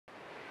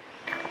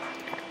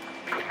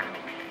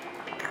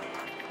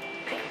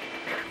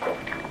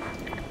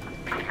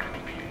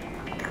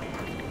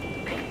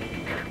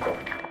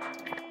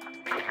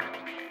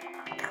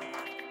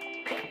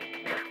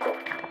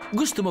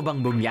Gusto mo bang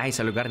bumiyahe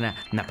sa lugar na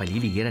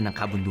napaliligiran ng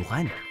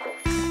kabundukan?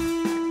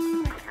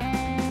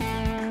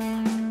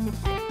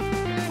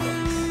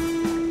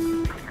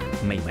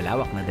 May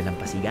malawak na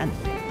dalampasigan.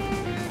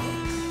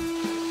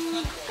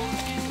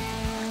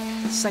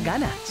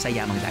 Sagana sa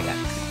yamang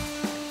dagat.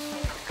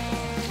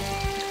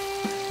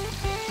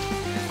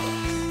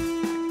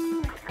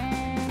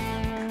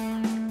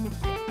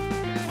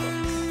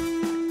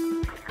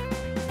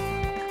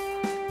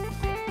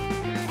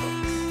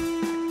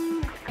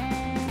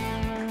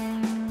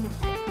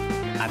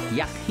 At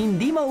yak,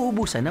 hindi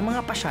mauubusan ng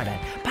mga pasyalan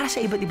para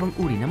sa iba't ibang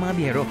uri ng mga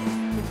biyahero.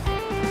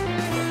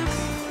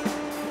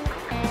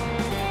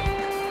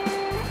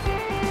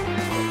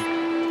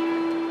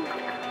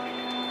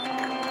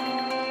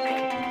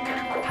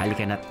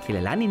 Halika na't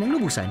kilalanin ng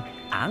lubusan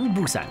ang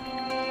Busan.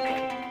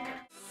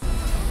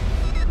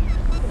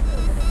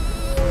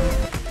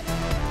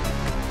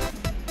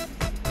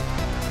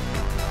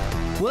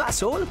 Mula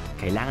Seoul,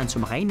 kailangan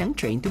sumakay ng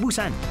train to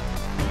Busan.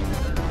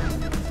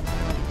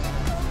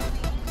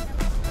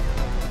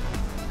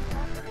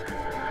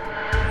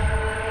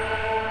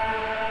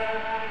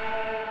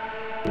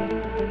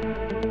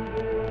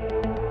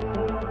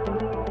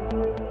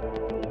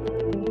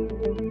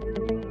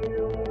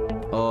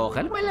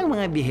 Kalma lang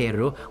mga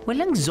biyahero,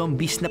 walang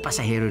zombies na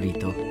pasahero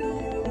rito.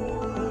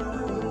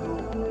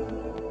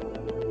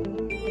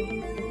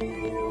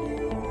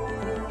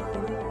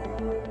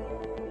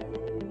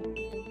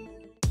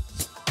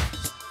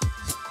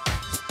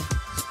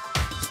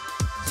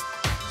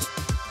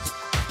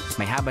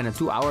 May haba na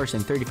 2 hours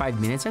and 35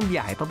 minutes ang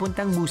biyahe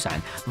papuntang Busan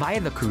via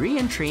the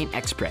Korean Train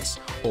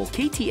Express o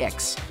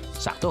KTX.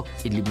 Sakto,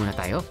 idlib muna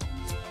tayo.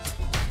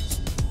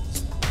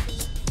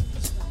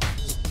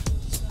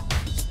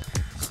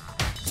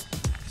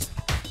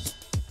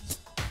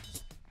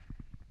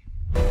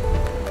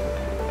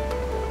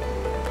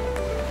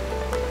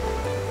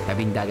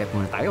 Tabing dagat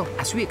muna tayo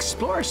as we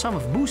explore some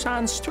of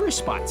Busan's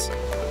tourist spots.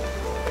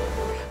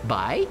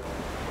 By,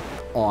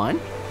 on,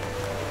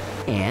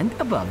 and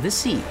above the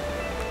sea.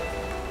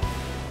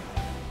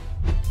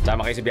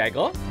 Sama kayo sa biyahe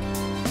ko?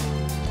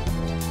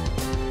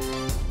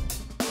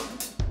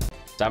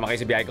 Sama kayo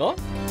sa biyahe ko?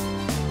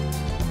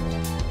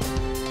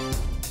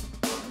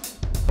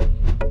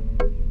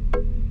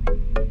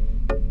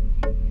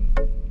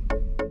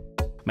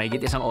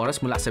 Mahigit isang oras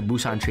mula sa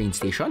Busan train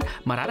station,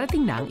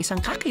 mararating na ang isang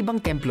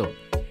kakaibang templo.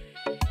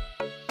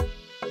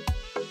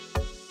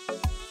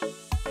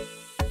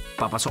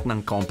 Papasok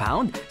ng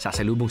compound,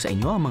 sasalubong sa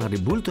inyo ang mga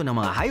rebulto ng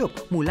mga hayop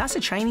mula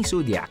sa Chinese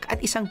zodiac at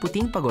isang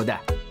puting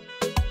pagoda.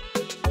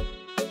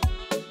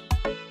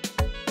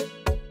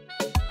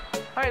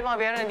 Alright mga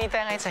biyahero, nandito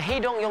tayo ngayon sa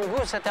Haedong-yonggu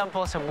sa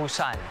temple sa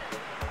Busan.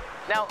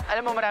 Now,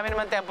 alam mo marami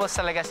naman temples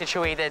talaga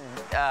situated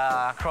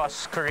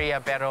across Korea,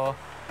 pero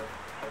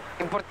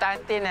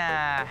importante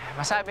na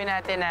masabi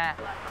natin na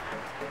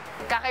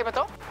kakaiba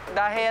to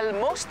dahil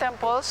most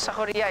temples sa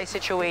Korea is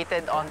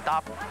situated on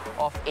top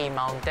of a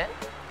mountain.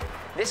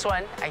 This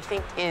one, I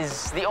think,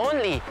 is the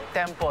only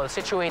temple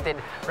situated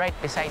right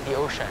beside the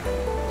ocean.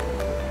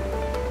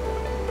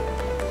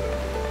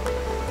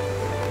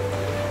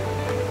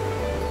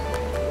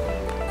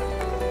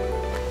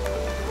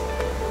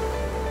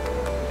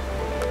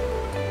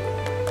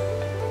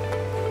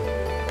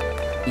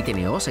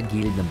 Itineo sa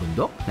gilid ng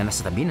bundok na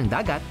nasa tabi ng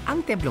dagat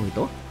ang templong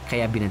ito,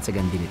 kaya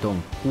binansagan din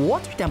itong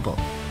Water Temple.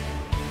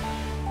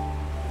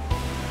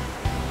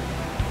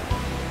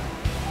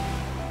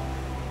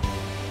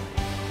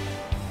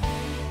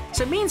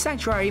 Sa main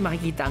sanctuary,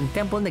 makikita ang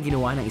temple na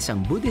ginawa ng isang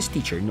Buddhist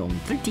teacher noong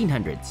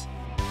 1300s.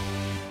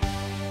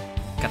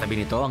 Katabi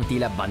nito ang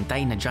tila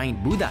bantay na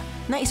giant Buddha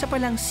na isa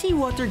palang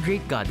seawater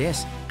great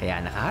goddess,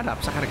 kaya nakaharap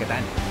sa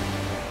karagatan.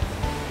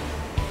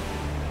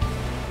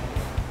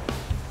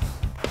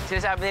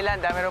 Sinasabi nila,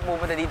 ang dami rin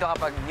pupunta dito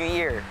kapag New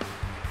Year.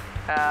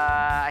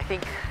 I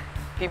think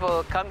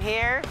people come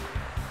here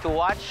to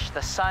watch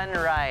the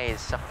sunrise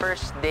sa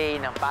first day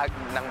ng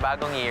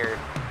bagong year.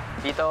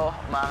 Dito,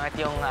 maangat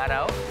yung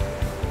araw.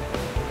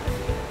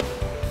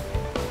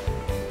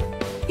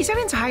 Isa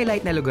rin sa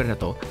highlight na lugar na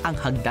to ang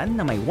hagdan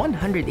na may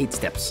 108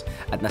 steps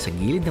at nasa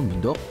gilid ng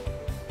bundok.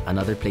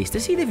 Another place to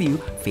see the view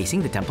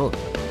facing the temple.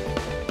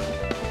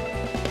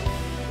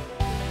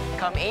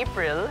 Come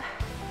April,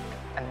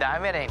 ang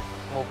dami rin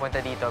pumupunta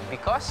dito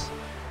because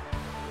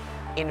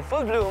in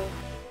full bloom,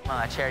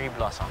 mga cherry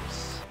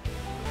blossoms.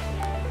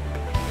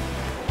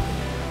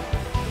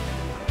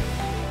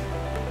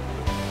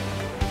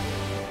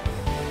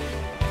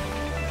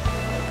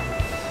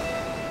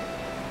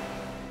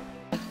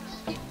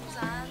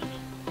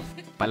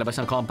 Palabas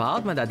ng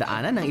compound,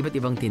 madadaanan ng iba't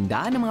ibang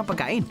tindahan ng mga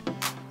pagkain,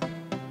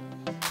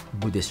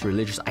 Buddhist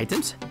religious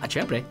items, at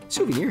syempre,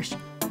 souvenirs.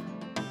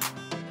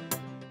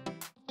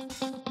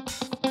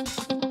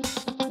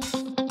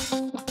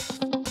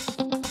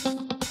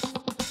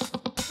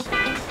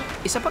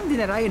 Isa pang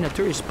dinarayo na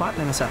tourist spot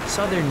na nasa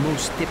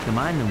southernmost tip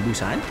naman ng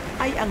Busan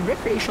ay ang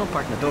recreational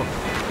park na to.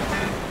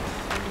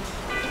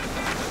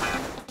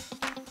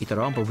 Ito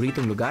raw ang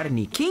paboritong lugar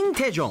ni King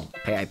Taejong,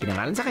 kaya ay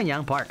pinangalan sa kanya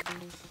ang park.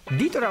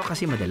 Dito raw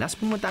kasi madalas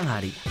pumunta ang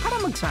hari para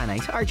magsanay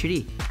sa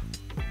archery.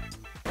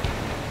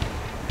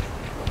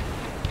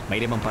 May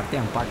 5 parte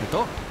ang park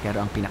nito, pero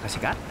ang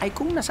pinakasikat ay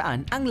kung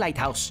nasaan ang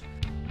lighthouse.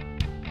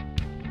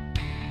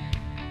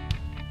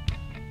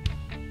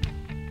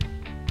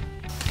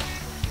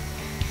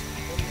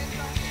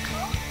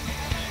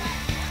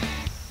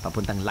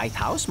 Papuntang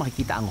lighthouse,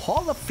 makikita ang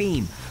Hall of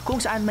Fame kung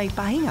saan may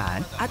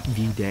pahingahan at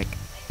view deck.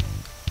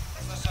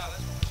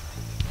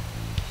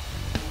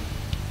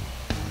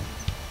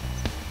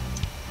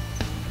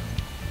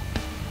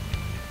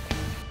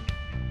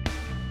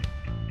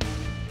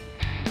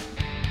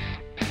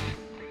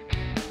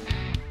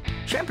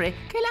 Siyempre,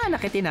 kailangan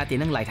nakitin natin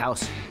ang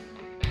lighthouse.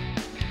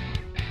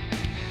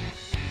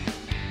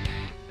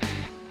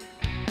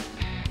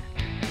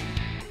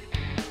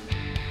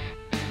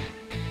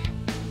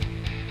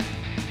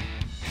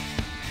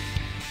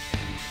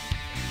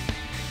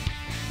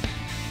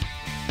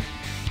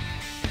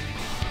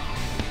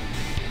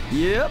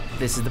 Yep,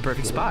 this is the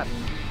perfect spot.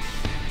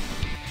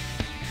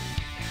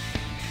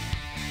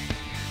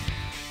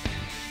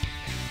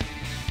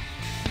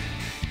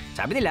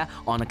 Sabi nila,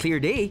 on a clear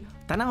day,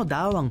 tanaw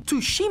daw ang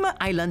Tsushima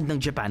Island ng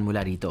Japan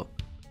mula rito.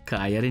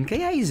 Kaya rin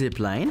kaya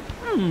i-zipline?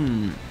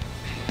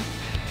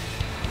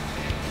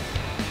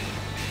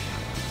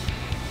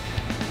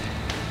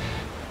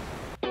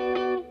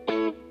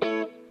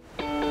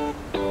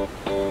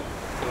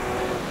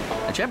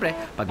 At syempre,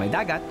 pag may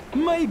dagat,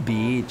 may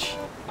beach.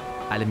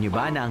 Alam niyo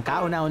ba na ang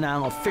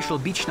kauna-unahang official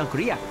beach ng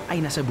Korea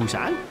ay nasa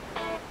Busan?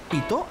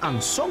 Ito ang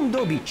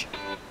Songdo Beach.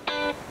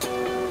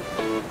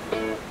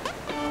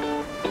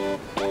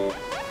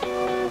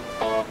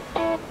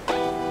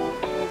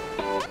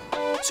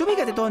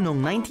 Sumikat ito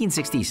noong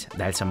 1960s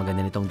dahil sa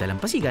maganda nitong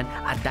dalampasigan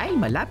at dahil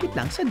malapit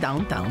lang sa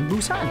downtown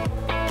Busan.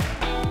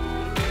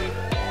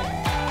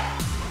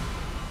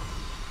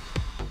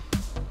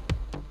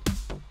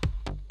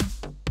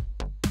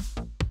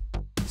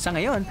 Sa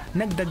ngayon,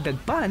 nagdagdag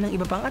pa ng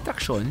iba pang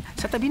atraksyon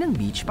sa tabi ng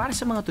beach para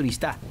sa mga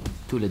turista,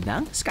 tulad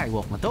ng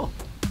skywalk na to.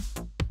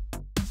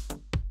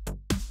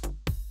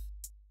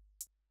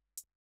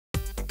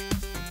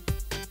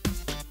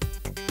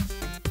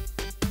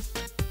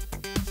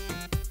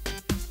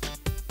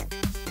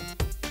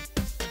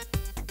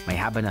 May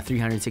haba na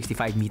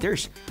 365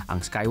 meters.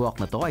 Ang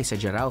skywalk na to ay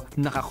sadya raw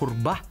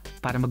nakakurba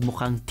para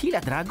magmukhang tila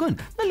dragon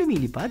na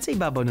lumilipad sa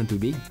ibabaw ng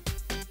tubig.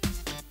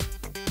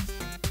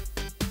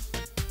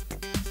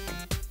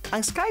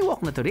 Ang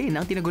skywalk na to rin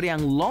ang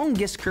tinaguriang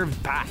longest curved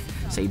path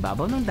sa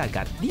ibabaw ng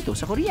dagat dito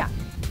sa Korea.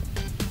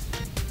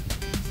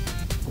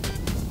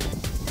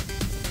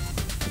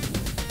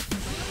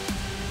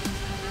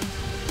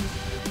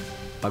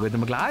 Pagod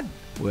na maglakad?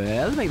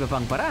 Well, may iba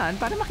pang paraan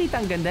para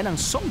makita ang ganda ng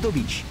Songdo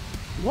Beach.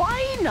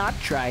 Why not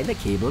try the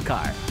cable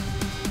car?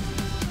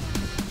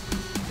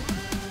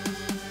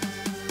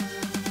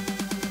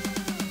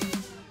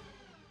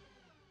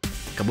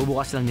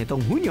 Kabubukas lang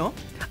nitong Hunyo,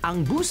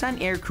 ang Busan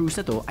Air Cruise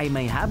na to ay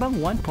may habang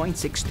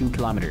 1.62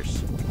 kilometers.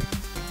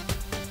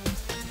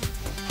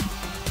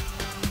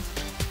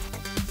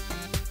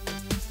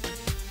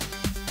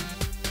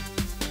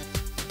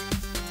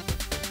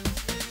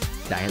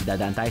 Dahil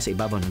dadaan tayo sa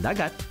ibabaw ng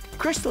dagat,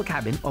 crystal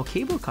cabin o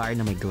cable car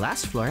na may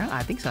glass floor ang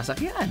ating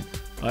sasakyan.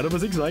 Para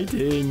mas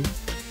exciting!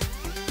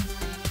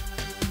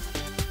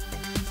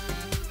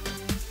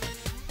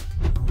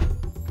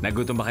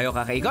 Nagutom ba kayo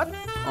kakaikot?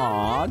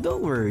 Aw,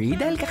 don't worry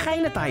dahil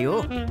kakain na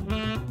tayo.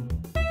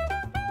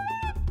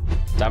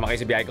 Sama kayo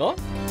sa biyahe ko?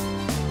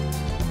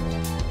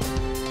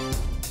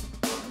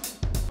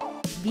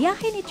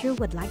 Biyahe ni Drew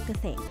would like to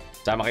thank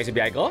Sama kayo sa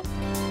biyahe ko?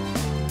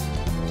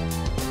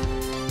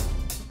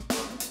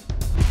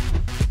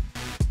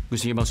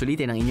 Gusto niyo bang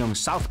sulitin ang inyong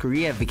South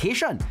Korea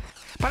vacation?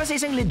 Para sa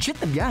isang legit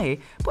na biyahe,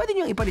 pwede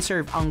niyong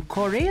ipa-reserve ang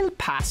Korail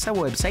Pass sa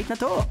website na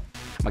to.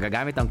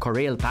 Magagamit ang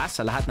Korail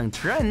Pass sa lahat ng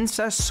trends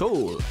sa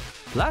Seoul.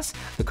 Plus,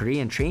 the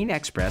Korean Train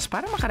Express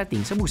para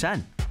makarating sa Busan.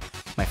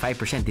 May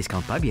 5%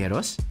 discount pa,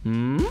 Bieros?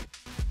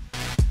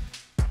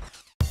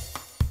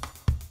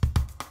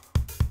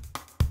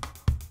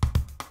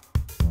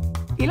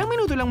 Ilang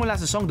minuto lang mula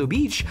sa Songdo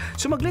Beach,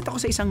 sumaglit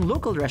ako sa isang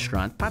local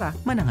restaurant para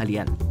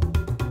mananghalian.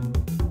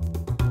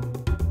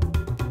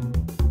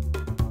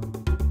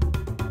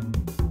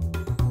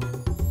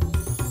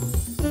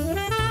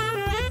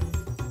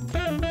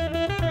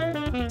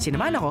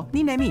 Sinamahan ako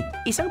ni Nemi,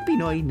 isang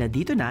Pinoy na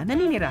dito na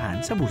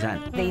naninirahan sa Busan.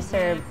 They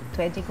serve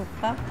Dwaeji Gul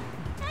Bap.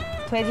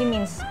 Dwaeji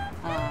means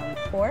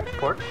pork.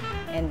 Pork?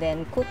 And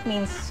then cook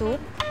means soup.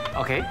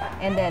 Okay.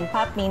 And then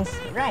pap means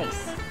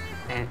rice.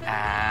 And,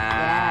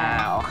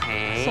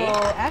 okay. So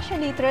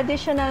actually,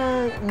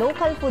 traditional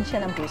local food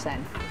siya ng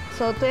Busan.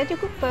 So Dwaeji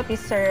Gul Bap is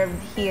served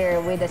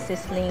here with a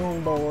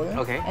sizzling bowl.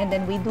 Okay. And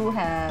then we do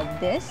have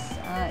this.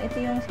 Ito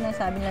yung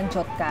sinasabi ng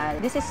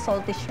jotkal. This is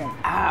salty shrimp.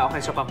 Okay.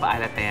 So,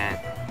 pampaalat na yan.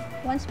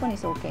 1 spoon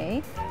is okay.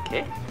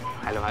 Okay.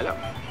 Halo-halo.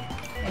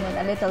 And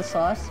then a little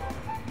sauce.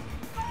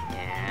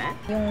 Yan.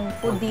 Yung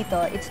food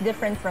dito, it's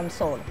different from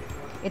Seoul.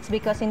 It's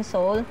because in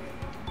Seoul,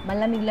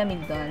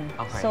 malamig-lamig doon.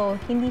 Okay.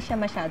 So, hindi siya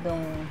masyadong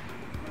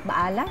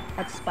maalat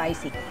at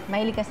spicy.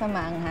 Mahilig ka sa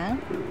maanghang?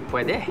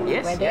 Pwede,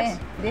 yes, Pwede. yes.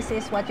 This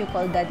is what you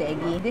call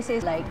dadegi. This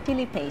is like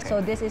chili paste.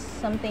 So this is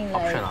something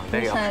like Optional,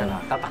 very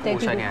optional.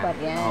 Tatakbusan yan.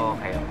 yan. Oh,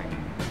 okay, okay.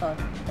 So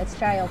let's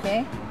try,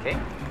 okay? Okay.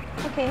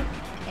 Okay.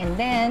 And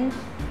then,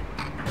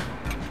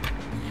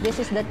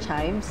 this is the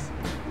chives.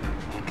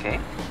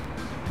 Okay.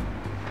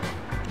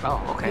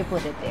 Oh, okay. You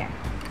put it there.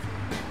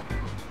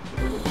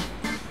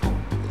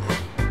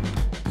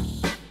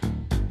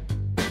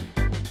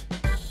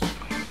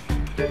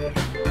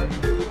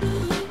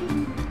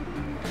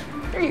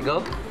 There you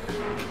go.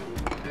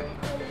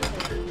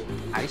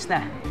 Ayos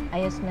na.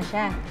 Ayos na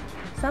siya.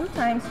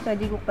 Sometimes,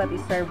 pwede ko pa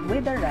i-serve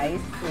with the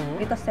rice.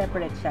 Ito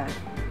separate siya.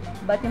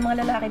 But yung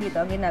mga lalaki dito,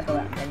 ang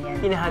ginagawa, ganyan.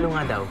 Pinahalo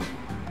nga daw.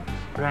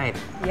 Right.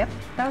 Yep.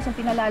 Tapos yung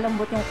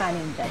pinalalambot yung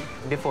kanin dyan.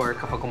 Before,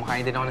 kapag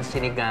kumakain din ako ng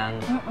sinigang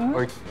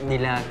or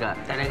nilaga,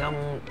 talagang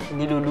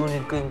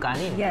nilulunod ko yung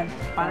kanin. Yan.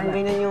 Parang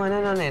ganyan yung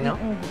ano nun eh, no?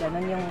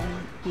 Ganon yung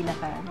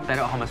pinaka...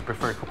 Pero ako mas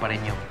prefer ko pa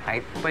rin yung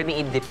kahit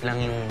pwedeng i-dip lang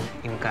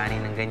yung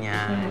kanin ng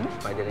ganyan.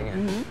 Pwede rin yan.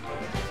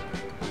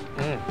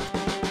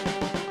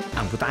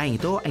 Ang putahing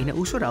ito ay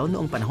nauso raw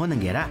noong panahon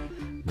ng giyera.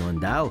 Noon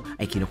daw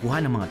ay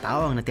kinukuha ng mga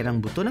tao ang natirang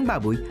buto ng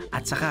baboy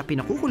at saka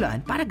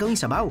pinakukulaan para gawing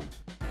sabaw.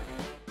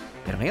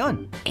 Pero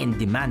ngayon, in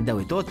demand daw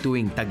ito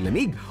tuwing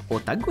taglamig o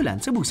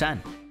tag-ulan sa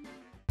Busan.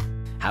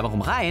 Habang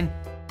kumakain,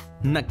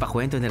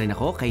 nagpakwento na rin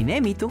ako kay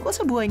Nemi tungkol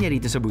sa buhay niya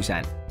rito sa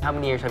Busan. How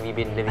many years have you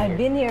been living I've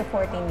here? been here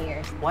 14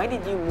 years. Why did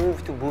you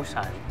move to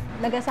Busan?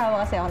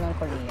 Nag-asawa kasi ako ng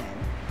Korean.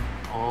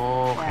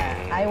 Okay.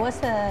 I was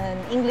an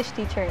English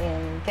teacher in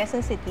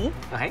Quezon City.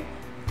 Okay.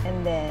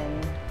 And then,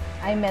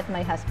 I met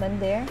my husband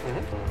there.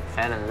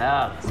 Fell in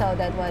love. So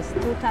that was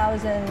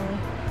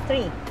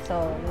 2003.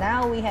 So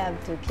now we have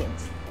 2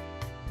 kids.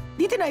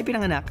 Dito na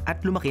ipinanganak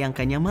at lumaki ang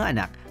kanyang mga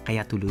anak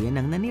kaya tuluyan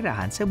ng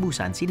nanirahan sa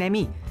Busan si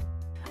Nemi.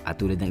 At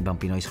tulad ng ibang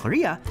Pinoy sa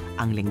Korea,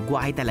 ang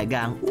lengguwahe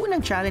talaga ang unang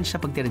challenge sa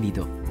pagtira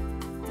dito.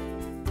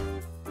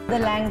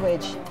 The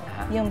language,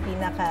 yung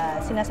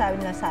pinaka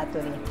sinasabi nila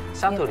Saturi.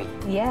 Saturi?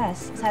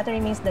 Yes. Saturi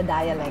means the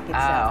dialect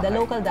itself, the Okay.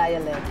 local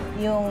dialect.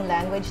 Yung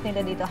language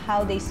nila dito,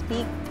 how they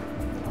speak,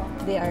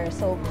 they are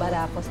so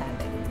barako sa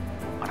atin.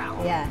 Barako?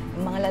 Yeah.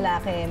 Yung mga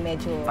lalaki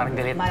medyo Parang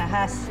galit?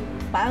 marahas.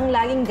 Parang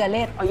laging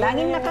galit. Oh, yeah,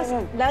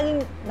 yeah.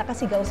 Laging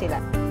nakasigaw sila.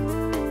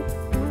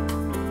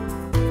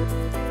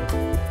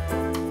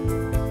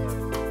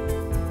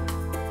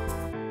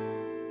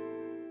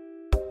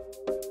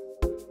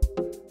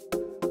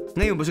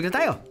 Ngayon, busog na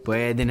tayo.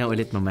 Pwede na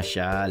ulit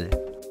mamasyal.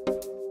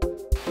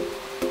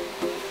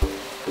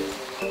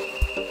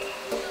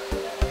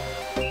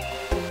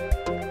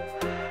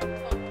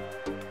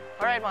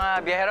 Alright mga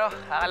biyahero,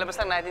 kakalabas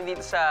lang natin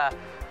dito sa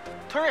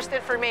tourist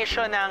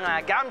information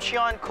ng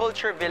Gamcheon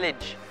Culture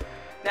Village.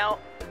 Now,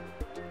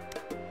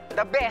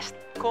 the best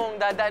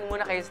kung dadaan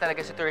muna kayo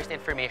talaga sa tourist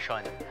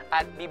information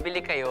at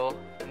bibili kayo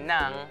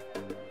ng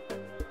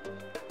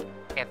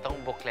etong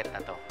booklet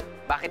na to.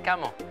 Bakit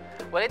kamo?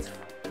 Well, it's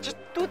just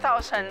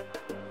 2,001,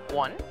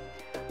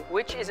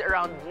 which is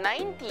around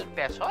 90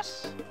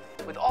 pesos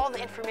with all the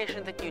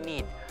information that you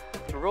need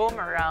to roam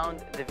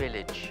around the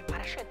village.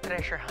 Para siya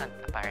treasure hunt,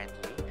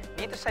 apparently.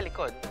 Dito sa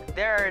likod,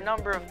 there are a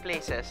number of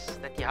places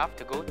that you have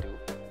to go to.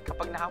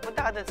 Kapag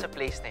nakapunta ka dun sa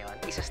place na yon,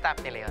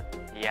 isa-stop nila yon.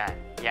 Yan.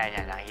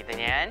 Nakikita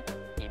niya yan?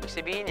 Ibig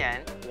sabihin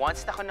yan,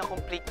 once na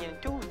complete yung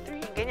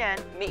 2, 3, ganyan,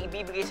 may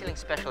ibibigay silang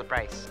special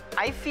price.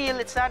 I feel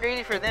it's not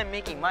really for them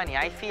making money.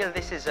 I feel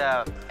this is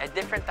a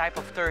different type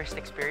of tourist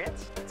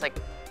experience. It's like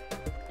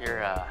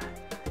you're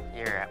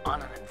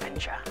on an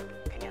adventure.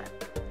 Ganyan.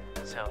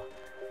 So,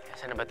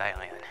 saan na ba tayo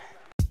ngayon?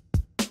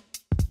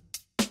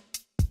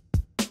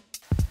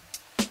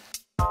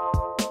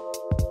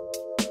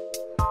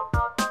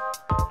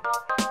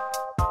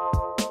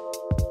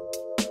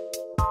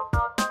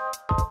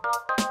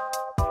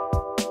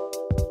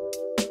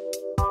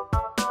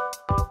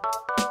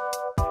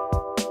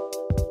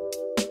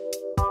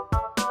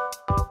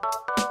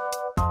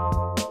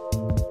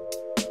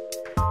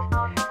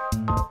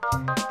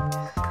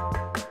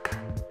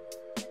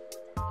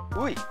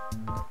 Uy!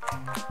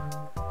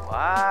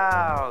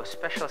 Wow!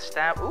 Special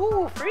stamp.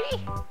 Ooh, free!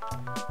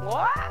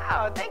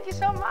 Wow! Thank you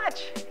so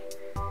much!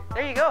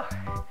 There you go.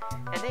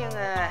 Ito yung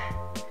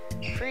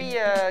free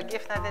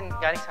gift natin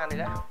galing sa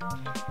kanila.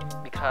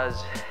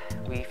 Because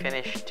we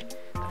finished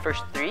the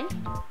first 3.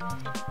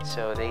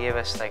 So they gave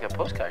us like a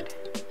postcard.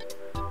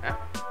 Huh?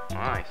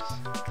 Nice.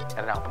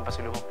 Meron ako pang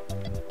pasulubong.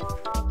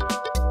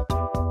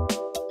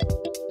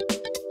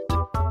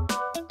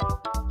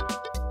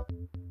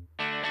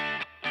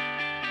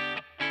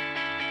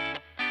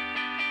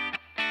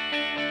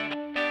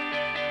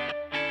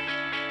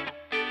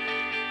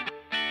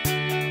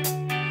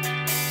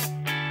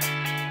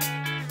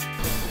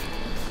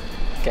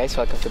 Guys,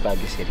 welcome to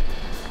Baguio City.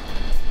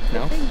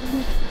 No?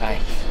 Ay,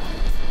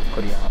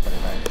 Korea ka pala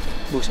tayo.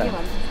 Busan.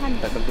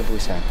 Welcome to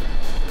Busan.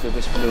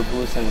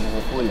 Lubus-lubusan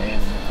mga kulay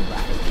ang mga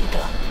bahay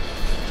dito.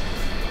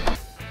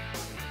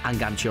 Ang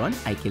Gamcheon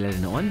ay kilala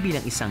noon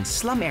bilang isang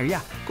slum area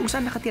kung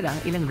saan nakatira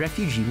ang ilang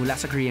refugee mula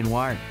sa Korean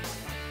War.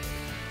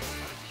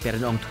 Pero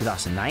noong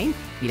 2009,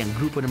 ilang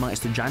grupo ng mga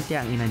estudyante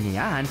ang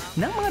inanyayahan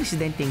ng mga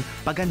residenteng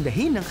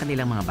pagandahin ng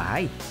kanilang mga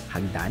bahay,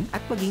 hagdan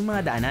at maging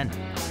mga daanan.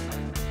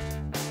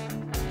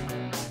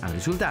 Ang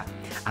resulta,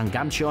 ang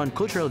Gamcheon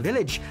Culture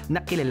Village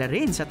na kilala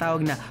rin sa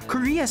tawag na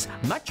Korea's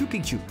Machu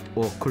Picchu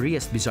o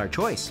Korea's Bizarre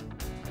Choice.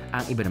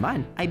 Ang iba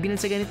naman ay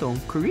binansagan nitong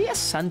Korea's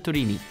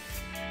Santorini.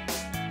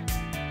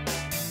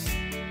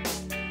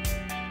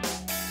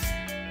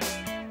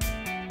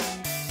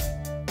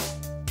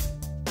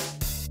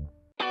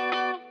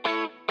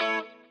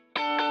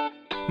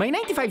 May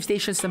 95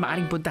 stations na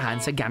maaring puntahan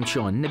sa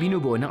Gamcheon na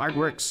binubuo ng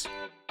artworks,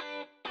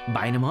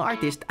 bayan ng mga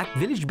artist at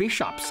village-based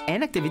shops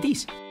and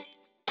activities.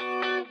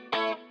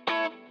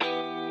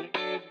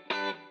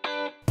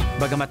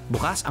 Bagamat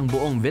bukas ang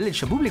buong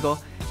village sa publiko,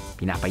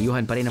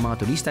 pinapayuhan pa rin ng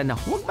mga turista na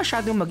huwag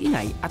masyadong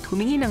mag-ingay at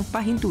humingi ng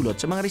pahintulot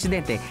sa mga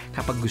residente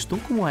kapag gustong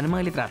kumuha ng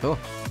mga litrato.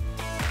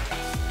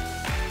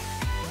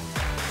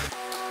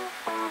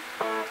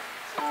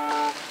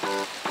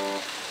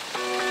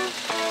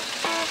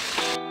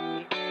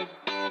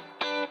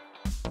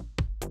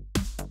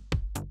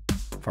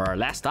 For our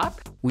last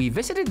stop, we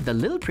visited the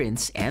Little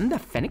Prince and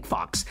the Fennec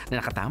Fox na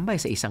nakatambay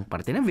sa isang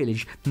parte ng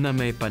village na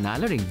may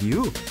panalo ring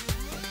view.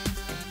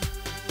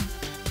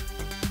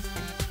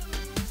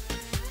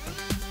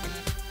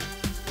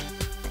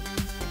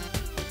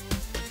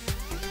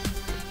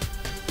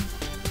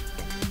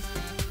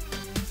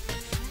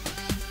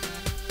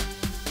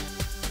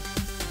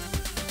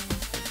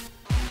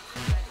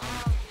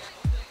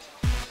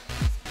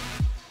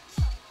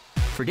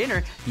 For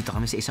dinner, dito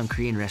kami sa isang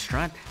Korean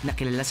restaurant na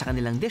kilala sa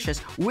kanilang dishes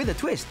with a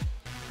twist.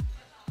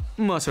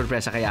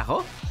 Masurpresa kaya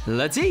ako?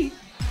 Let's see!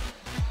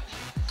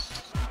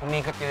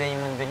 Umikot ko rin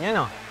yung mundo nyo,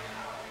 no?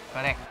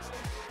 Correct.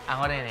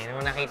 Ako rin eh.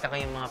 Nung nakita ko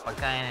yung mga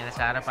pagkain na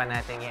nasa harapan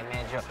natin yan,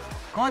 medyo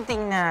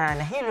konting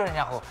nahilo rin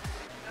ako.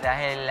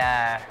 Dahil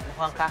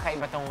mukhang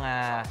kakaiba tong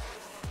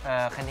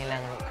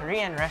kanilang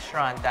Korean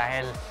restaurant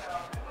dahil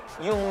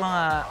yung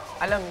mga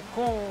alam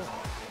kong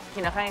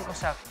kinakain ko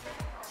sa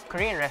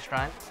Korean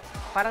restaurant,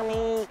 parang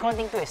may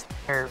konting twist.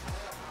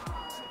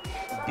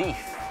 Beef.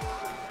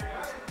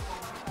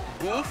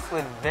 Beef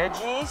with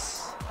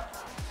veggies.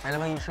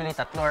 Alam mo, usually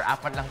 3 or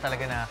 4 lang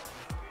talaga na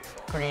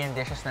Korean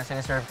dishes na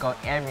sinaserve ko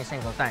every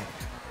single time.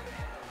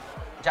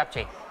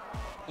 Japchae.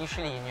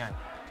 Usually yun yun.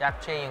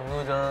 Japchae, yung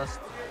noodles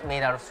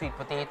made out of sweet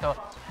potato.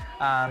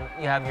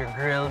 You have your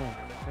grilled,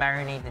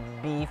 marinated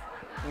beef.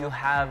 You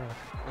have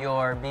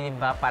your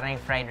bibimbap, parang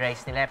yung fried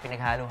rice nila,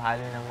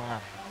 pinaghalo-halo ng mga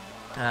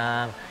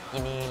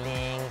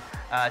iniling,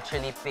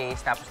 chili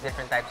paste, tapos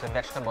different types of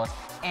vegetables,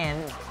 and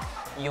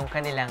yung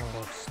kanilang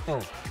beef stew.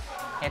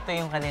 Ito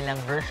yung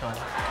kanilang version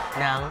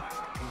ng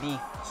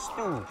beef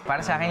stew.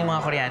 Para sa akin yung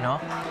mga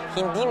Koreano,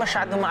 hindi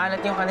masyadong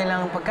maalat yung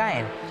kanilang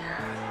pagkain.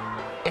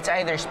 It's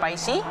either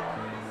spicy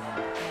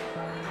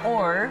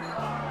or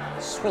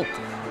sweet.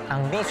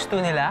 Ang beef stew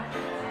nila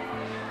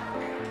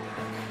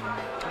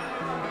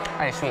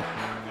ay sweet.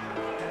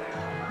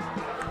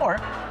 Or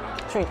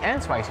sweet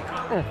and spicy.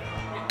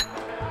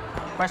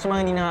 Para sa mga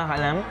hindi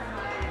nakakalam,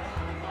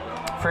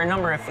 for a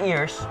number of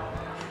years,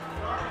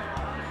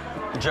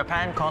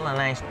 Japan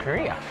colonized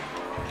Korea.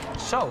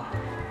 So,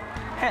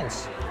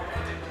 hence,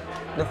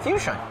 the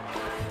fusion.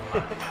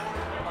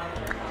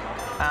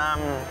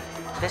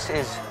 This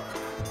is,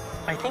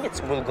 I think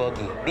it's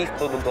bulgogi, beef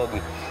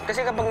bulgogi.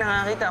 Kasi kapag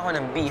nakakita ako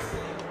ng beef,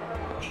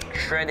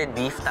 shredded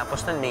beef,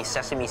 tapos nun may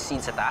sesame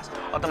seeds sa taas,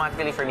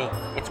 automatically for me,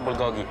 it's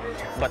bulgogi.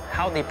 But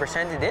how they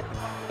presented it,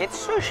 it's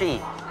sushi.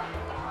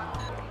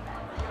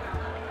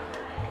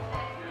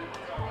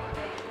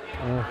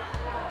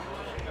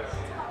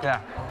 Yeah.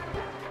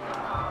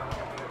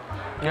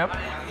 Yep.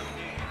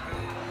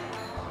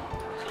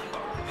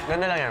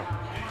 Ganda lang yan.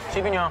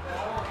 Isipin nyo,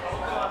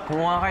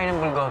 kumuha kayo ng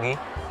bulgogi,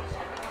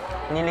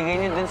 nilagay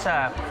nyo dun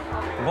sa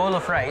bowl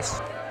of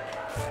rice,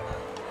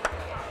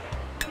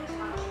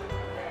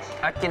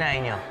 at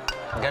kinain nyo.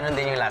 Ganon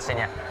din yung lasa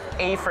niya.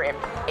 A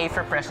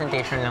for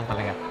presentation lang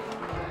talaga.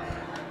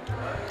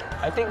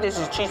 I think this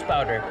is cheese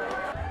powder.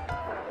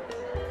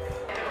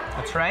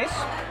 It's rice.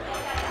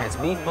 It's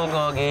beef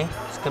bulgogi.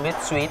 It's a bit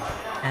sweet.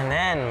 And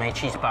then my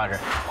cheese powder.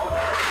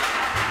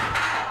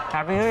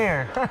 Happy New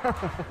Year!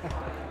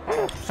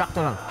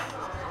 Sakto lang.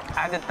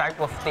 Added type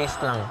of taste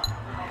lang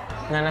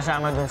na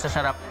nasama dun sa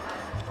sarap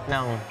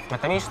ng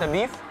matamis na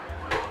beef,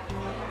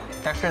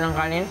 texture ng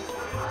kanin,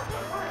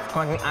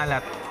 konting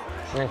alat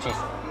ng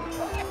cheese.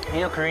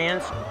 You know,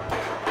 Koreans,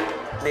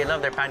 they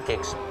love their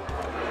pancakes.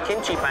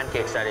 Kimchi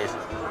pancakes, that is.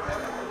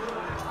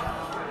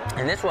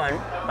 And this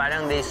one,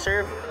 parang they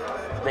serve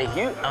a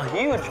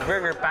huge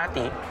burger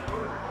patty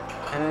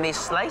and they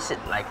slice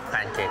it like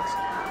pancakes.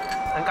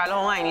 Ang kala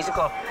ko nga, inisip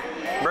ko,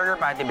 burger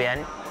patty ba yan?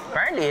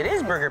 Apparently, it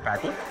is burger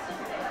patty.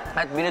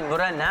 At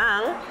binudbura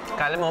ng,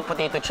 kala mo,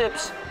 potato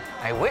chips.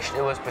 I wish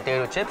it was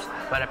potato chips,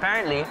 but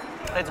apparently,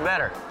 it's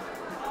better.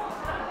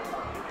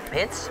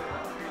 It's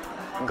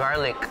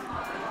garlic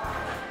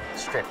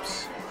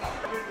strips.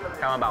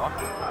 Tama ba ako?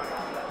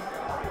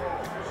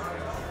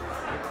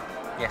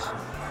 Yes,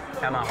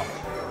 tama ako.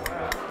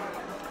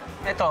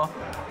 Ito,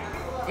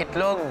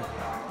 itlog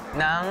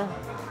ng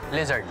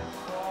lizard.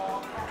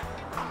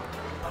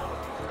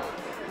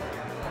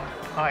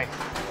 Okay.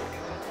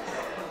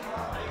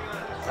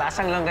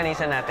 Lasang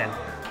longganisa natin.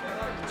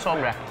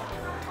 Sobra.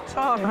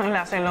 Sobrang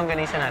lasa yung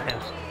longganisa natin.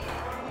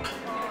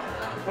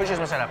 Which is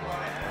masarap.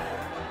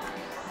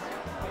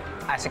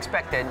 As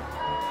expected,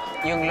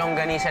 yung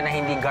longganisa na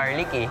hindi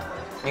garlicky,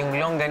 yung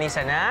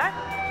longganisa na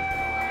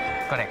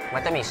correct,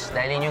 matamis.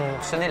 Dahil yun yung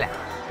gusto nila.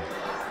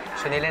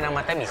 Gusto nila ng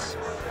matamis.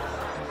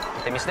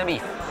 Matamis na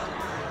beef.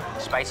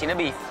 Spicy na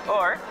beef.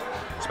 Or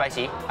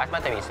spicy at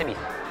matamis na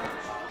beef.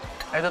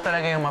 Ito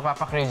talaga yung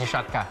mapapa-crazy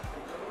shot ka.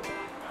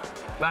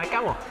 Bakit ka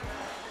mo?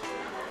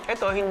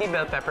 Ito, hindi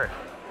bell pepper.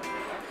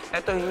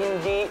 Ito,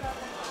 hindi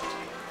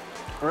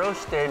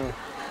roasted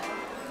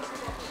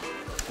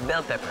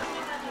bell pepper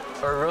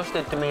or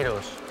roasted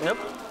tomatoes.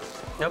 Nope.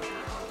 Nope.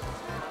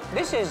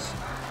 This is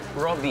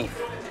raw beef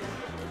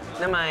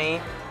na may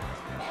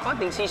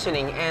konting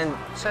seasoning and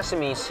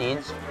sesame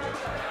seeds.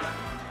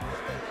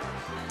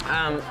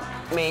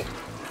 May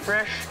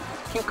fresh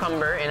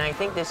cucumber, and I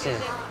think this is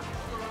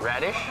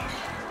radish.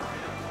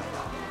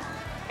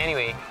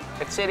 Anyway,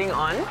 it's sitting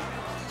on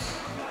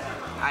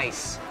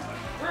ice.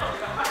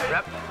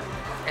 Wrap.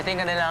 Ito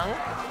yung kanilang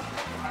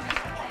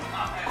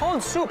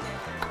cold soup.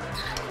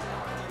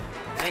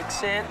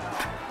 Mix it.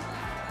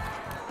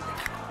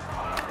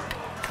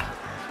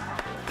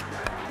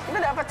 Diba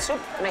dapat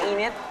soup na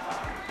init?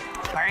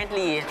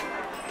 Apparently,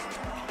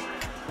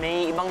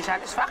 may ibang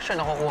satisfaction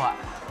na kukuha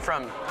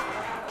from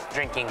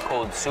drinking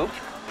cold soup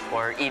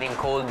or eating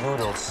cold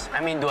noodles.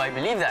 I mean, do I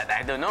believe that?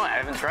 I don't know. I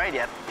haven't tried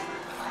yet.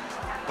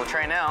 We'll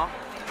try now.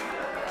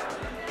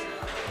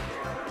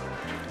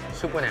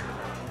 Soup na.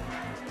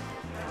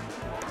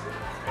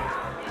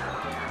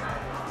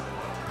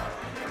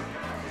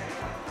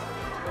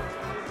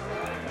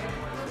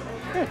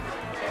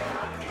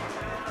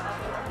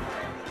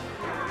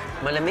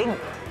 Malamig,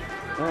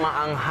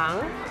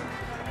 maanghang,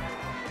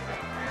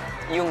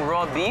 yung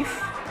raw beef,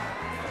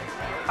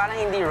 parang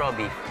hindi raw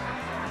beef.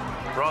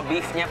 Raw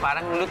beef niya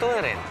parang luto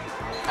na rin.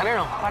 I don't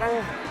know,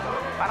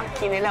 parang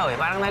kinilaw eh.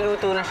 Parang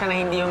naluto na siya na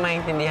hindi yung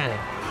maintindihan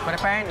eh. But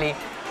apparently,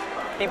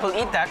 people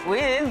eat that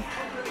with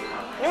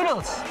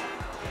noodles.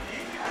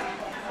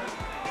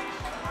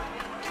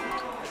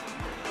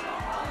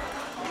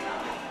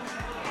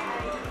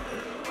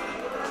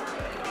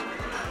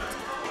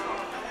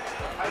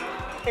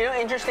 You know,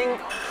 interesting,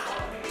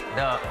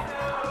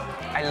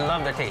 I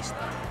love the taste.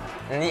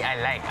 Hindi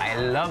I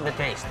love the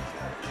taste.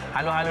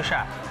 Halo-halo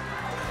siya.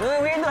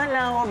 Weirdohan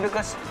lang ako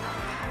because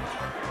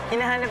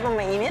hinahanap ng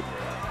mainit,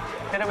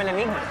 pero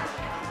malamig.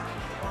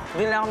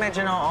 Doon lang ako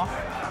medyo na-off.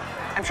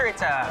 I'm sure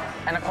it's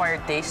an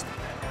acquired taste.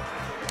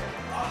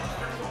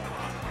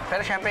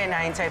 Pero syempre, in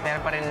hindsight,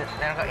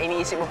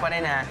 iniisip mo pa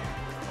rin na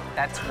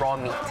that's raw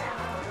meat.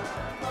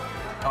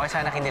 Okay,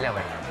 sana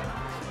kinilawan.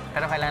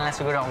 Pero kailangan lang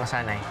siguro ako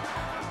masanay.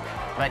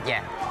 But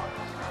yeah,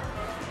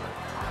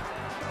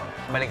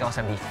 balik ako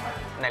sa beef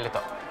na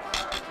luto.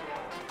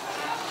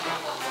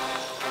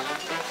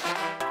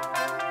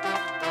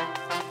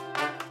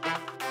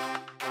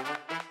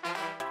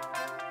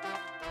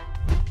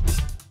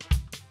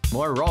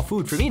 More raw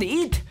food for me to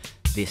eat.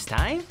 This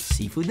time,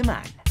 seafood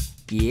naman.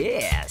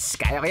 Yes!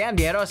 Kaya ko yan,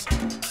 Bieros!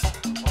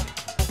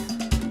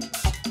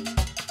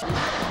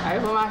 Ay,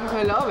 pumasok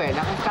sa loob eh.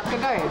 Nakastuck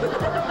ito eh.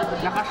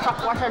 Nakastuck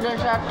pa siya dun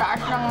sa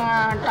taas ng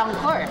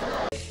tangko eh.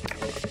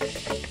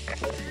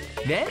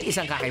 Then,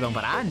 isang kakaibang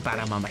paraan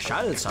para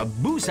mamasyal sa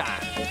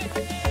Busan.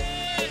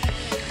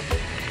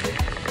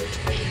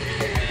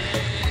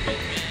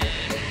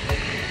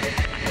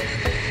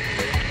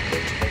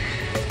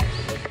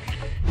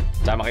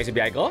 Sama kayo sa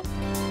biyahe ko?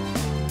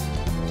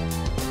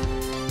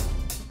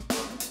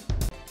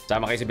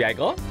 Sama kayo sa biyahe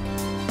ko?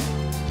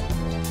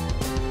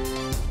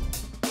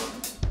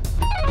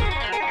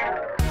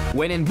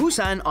 When in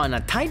Busan on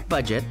a tight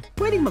budget,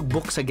 pwedeng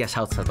mag-book sa guest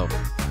house na to.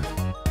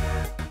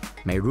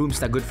 May rooms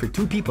na good for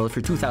 2 people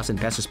for 2,000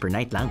 pesos per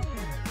night lang.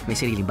 May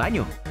sariling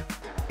banyo,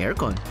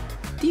 aircon,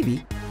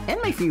 TV, and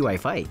may free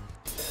wifi.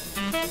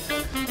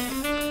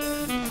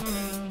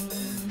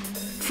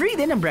 Free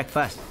din ang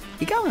breakfast.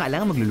 Ikaw nga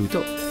lang ang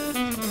magluluto.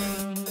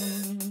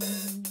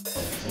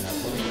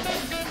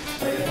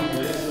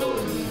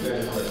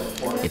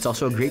 It's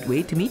also a great way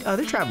to meet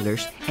other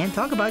travelers and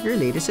talk about your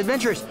latest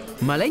adventures.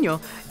 Malay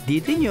nyo,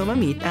 dito nyo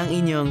ma-meet ang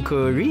inyong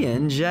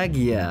Korean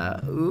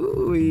Jagya.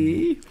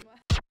 Uy!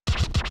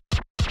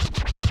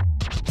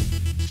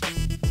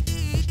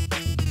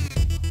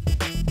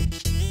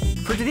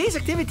 For today's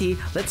activity,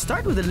 let's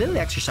start with a little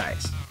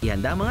exercise.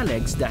 Ihanda ang mga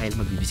legs dahil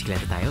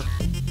magbibisikleta tayo.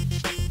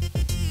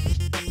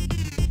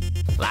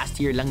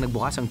 Last year lang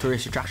nagbukas ang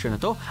tourist attraction na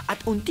to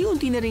at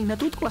unti-unti na rin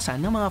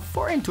natutuklasan ng mga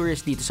foreign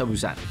tourists dito sa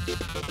Busan.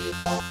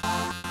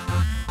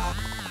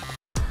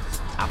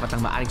 Apat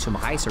ang maaring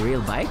sumakay sa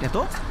rail bike na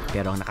to,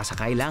 pero ang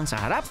nakasakay lang sa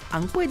harap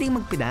ang pwedeng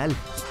magpedal.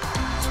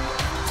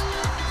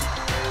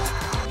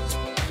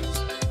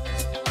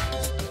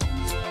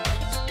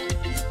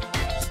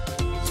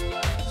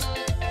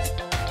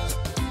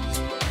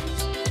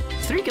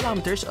 3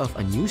 kilometers of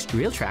unused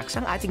rail tracks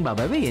ang ating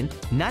babaybayin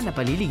na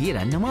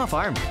napaliligiran ng mga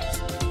farm.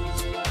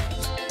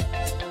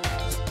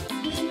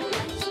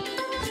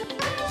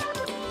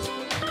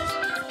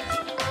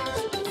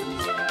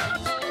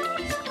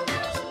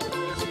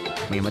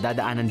 May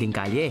madadaanan ding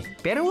kalye,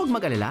 pero huwag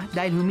mag-alala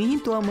dahil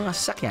humihinto ang mga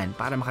sasakyan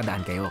para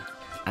makadaan kayo.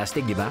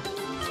 Astig, di ba?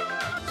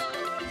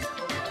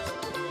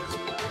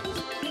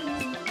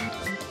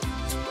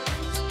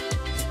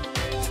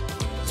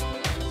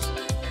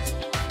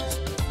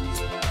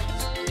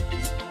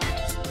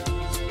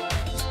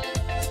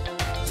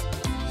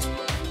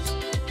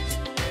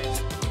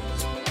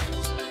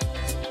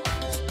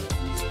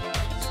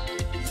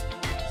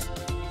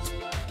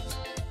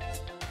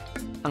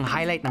 Ang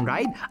highlight ng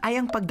ride ay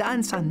ang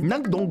pagdaan sa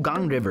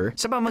Nagdonggang River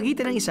sa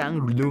pamamagitan ng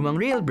isang lumang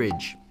rail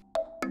bridge.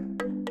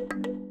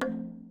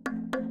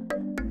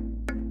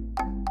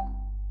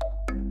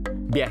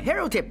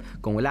 Biyahero tip!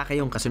 Kung wala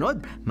kayong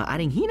kasunod,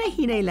 maaring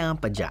hinay-hinay lang ang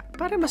padyak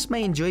para mas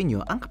ma-enjoy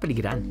nyo ang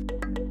kapaligiran.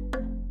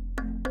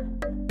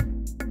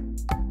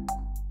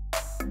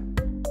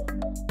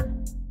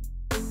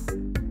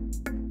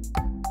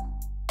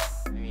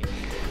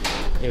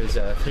 It was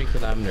a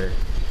 3-kilometer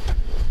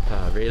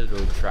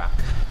railroad track.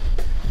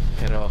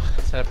 Pero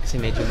sarap kasi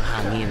medyo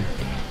mahangin.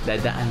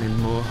 Dadaanan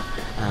mo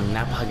ang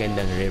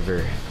napakagandang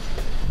river.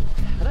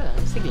 Tara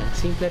lang, sige lang.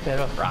 Simple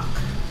pero rock.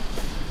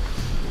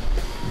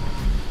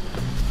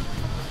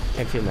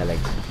 I feel my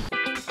legs.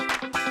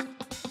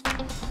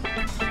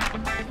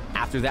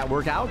 After that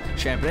workout,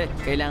 syempre,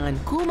 kailangan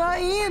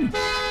kumain!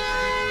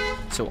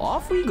 So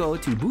off we go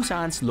to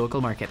Busan's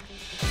local market.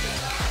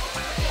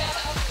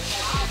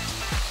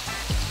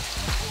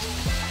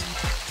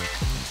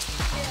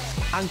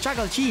 Ang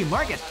Jagalchi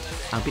Market,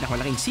 ang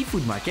pinakamalaking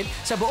seafood market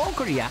sa buong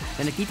Korea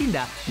na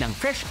nagtitinda ng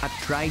fresh at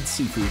dried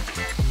seafood.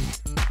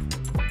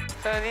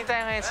 So, nandito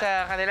tayo ngayon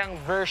sa kanilang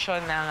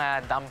version ng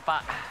Dampa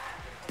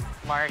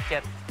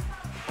Market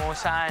kung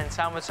saan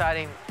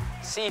samot-saring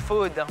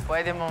seafood ang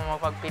pwede mo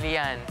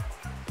mapagpilian.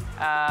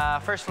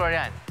 First floor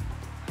yan.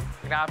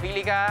 Pag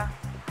nakapili ka,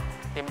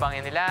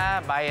 timbangin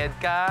nila, bayad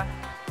ka,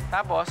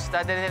 tapos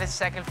dadalhin nila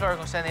sa second floor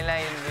kung saan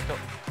nila yung luto.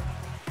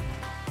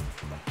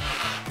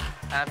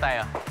 Ano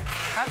tayo?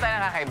 Ano tayo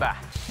nakakaiba?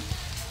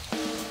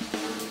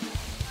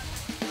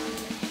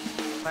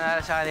 Panalo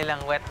sa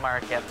kanilang wet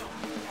market.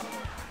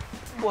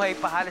 Buhay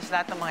pa. Halos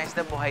lahat ng mga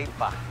isda buhay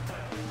pa.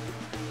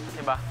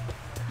 Diba?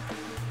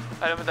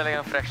 Alam mo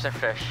talagang fresh na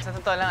fresh. Sa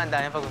totoo lang, ang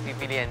dami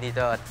pagpipilian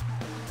dito. At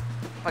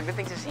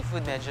pagdating sa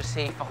seafood, medyo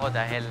safe ako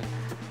dahil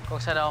kung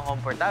saan ako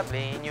komportable,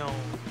 yun yung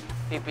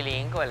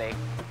pipiliin ko. Like,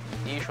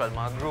 usual,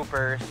 mga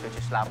groupers, which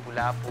is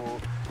lapu-lapu,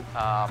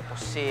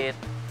 pusit,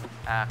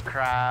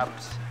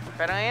 crabs.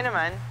 Pero ngayon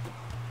naman,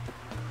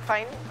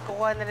 fine,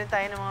 kukuha na rin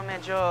tayo ng mga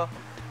medyo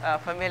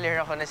familiar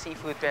ako na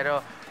seafood. Pero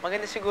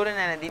maganda siguro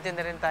na nandito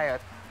na rin tayo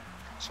at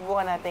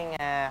subukan nating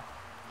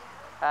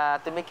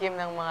tumikim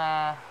ng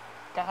mga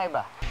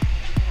kakaiba.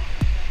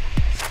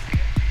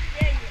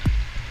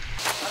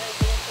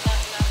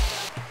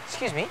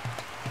 Excuse me?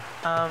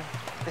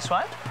 This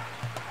one?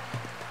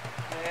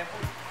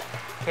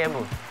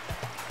 Kebu.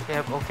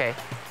 Kebu, okay.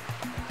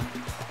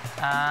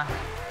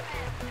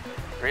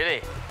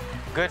 Really?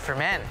 Good for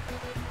men.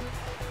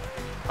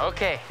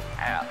 Okay,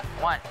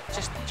 one.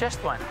 Just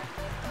one.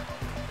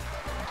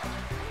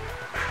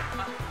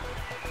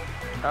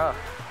 Oh.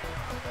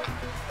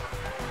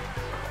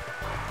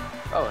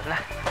 Oh,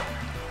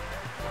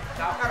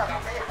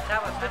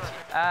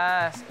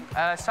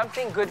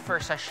 something good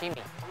for sashimi.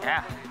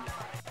 Yeah.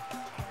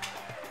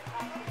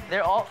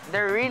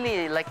 They're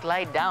really like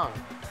lie down,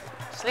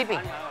 sleeping.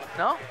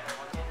 No?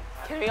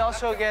 Can we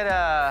also get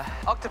a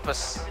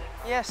octopus?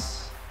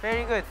 Yes,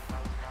 very good.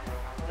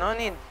 No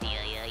need.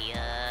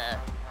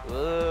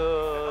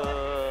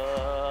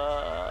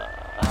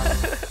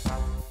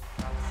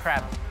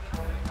 Crab.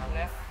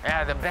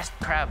 Yeah, the best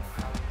crab.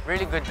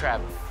 Really good crab.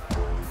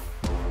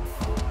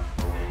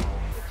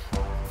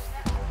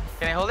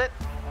 Can I hold it?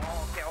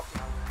 Okay.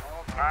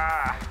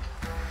 Ah.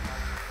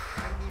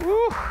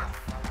 Woo.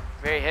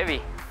 Very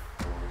heavy.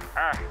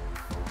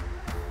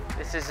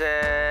 This is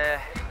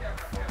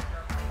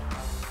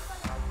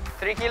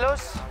 3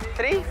 kilos?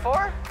 3,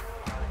 4?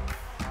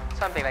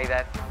 Something like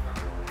that.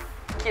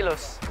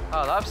 Kilos.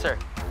 Oh, lobster.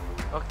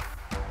 Okay.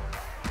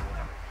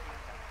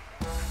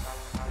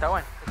 That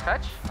one.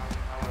 Touch.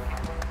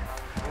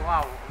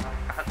 Wow.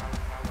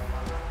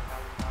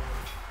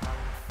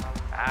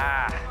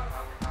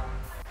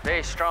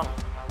 Very strong.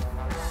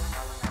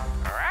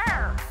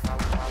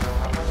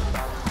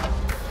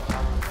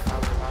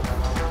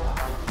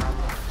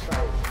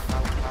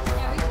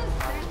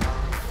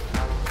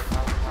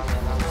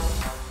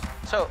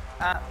 So,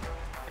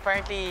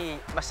 apparently,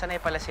 mas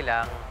sanay pala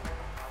silang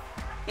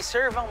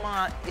i-serve ang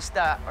mga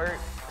isda or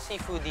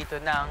seafood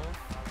dito ng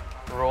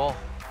raw.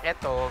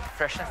 Ito,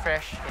 fresh na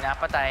fresh,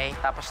 pinapatay,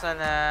 tapos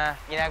na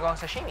ginagawang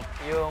sashimi.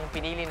 Yung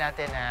pinili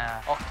natin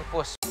na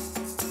octopus.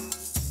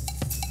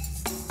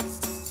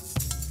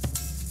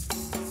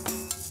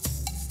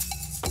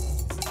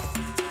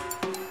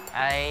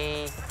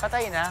 ay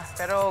patay na,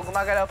 pero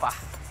gumagalaw pa.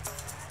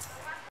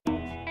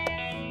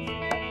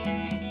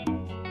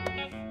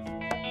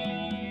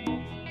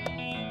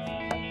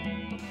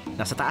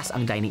 Nasa taas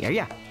ang dining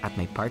area at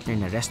may partner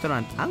na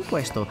restaurant ang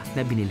pwesto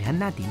na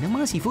binilhan natin ng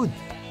mga seafood.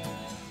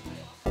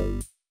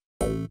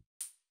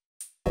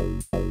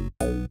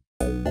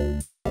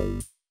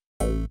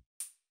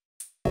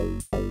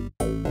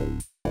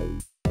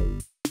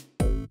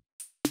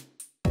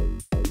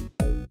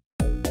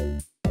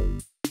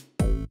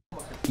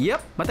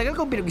 Yup, matagal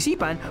kong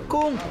pinag-isipan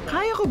kung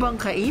kaya ko bang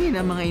kainin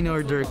ang mga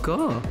in-order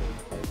ko.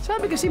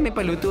 Sabi kasi may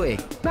paluto eh.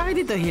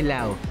 Bakit ito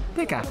hilaw?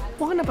 Teka,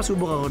 mukhang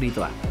napasubok ako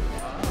dito ah.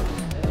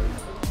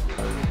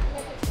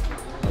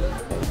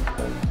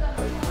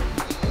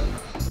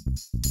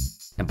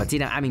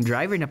 Napansin ng aming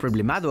driver na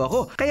problemado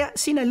ako, kaya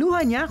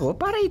sinaluhan niya ako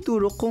para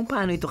iturok kung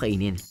paano ito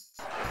kainin.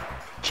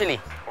 Chili.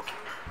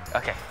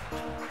 Okay.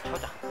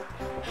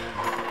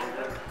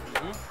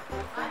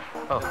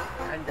 Oh.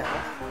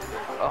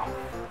 Oh.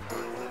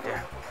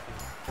 There.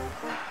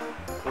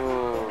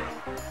 Ooh.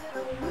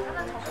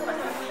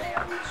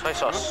 Soy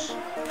sauce.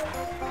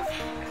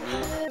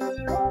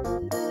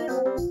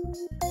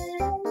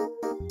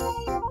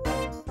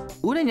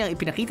 Una niyang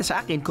ipinakita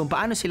sa akin kung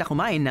paano sila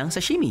kumain ng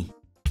sashimi.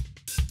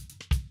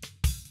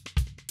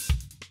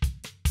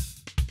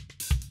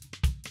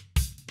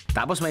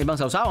 Tapos may ibang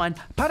sausawan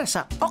para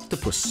sa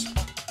octopus.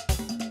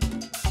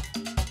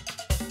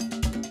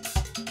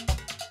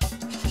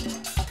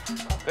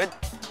 Good.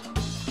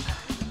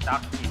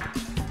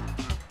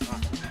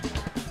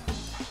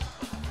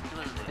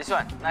 This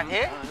one, not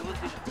here?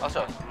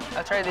 Also,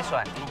 I'll try this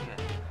one.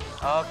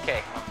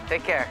 Okay,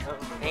 take care.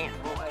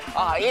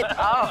 Oh, eat.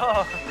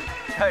 Oh,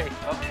 sorry.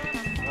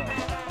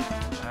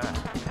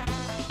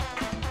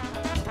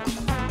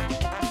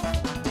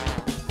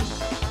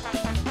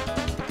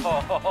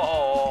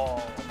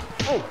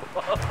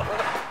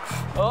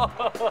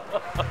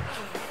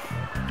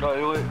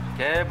 이거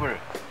개불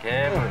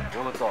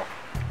요것도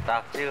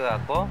딱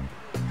찍어갖고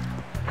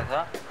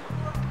해서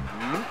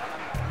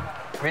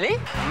Really?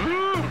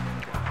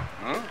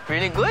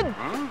 Really good?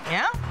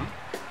 Yeah?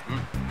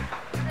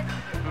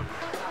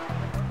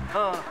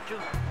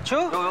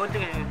 Chew? 요거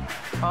찍어.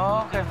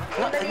 Oh, okay.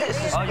 No, this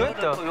is good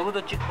though.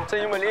 요것도 찍고. Sa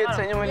inyo maliit,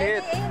 sa inyo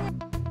maliit.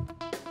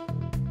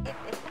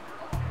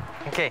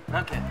 Okay.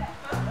 이렇게.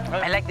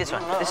 I like this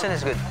one. This one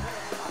is good.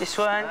 This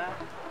one,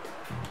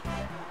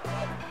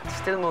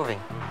 still moving.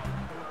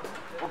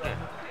 오케이.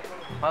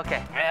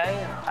 Okay.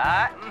 에이.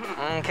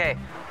 Okay.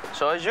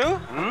 Soju?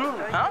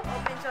 Huh?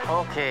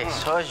 Okay,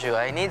 soju.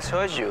 I need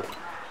soju.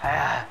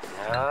 야.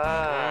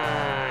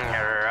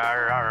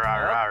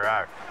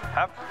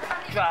 Hup.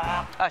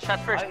 Shot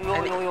first. 요.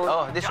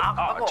 Oh, this one.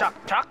 Oh, chuck.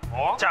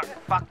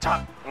 Pak,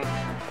 chuck.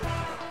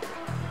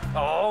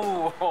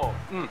 어우.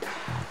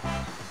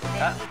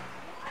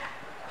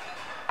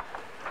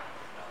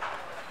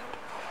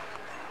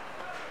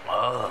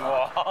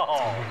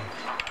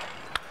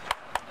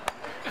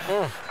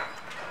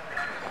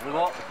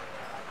 이거.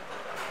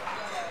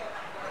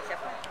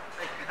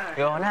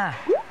 Yo na.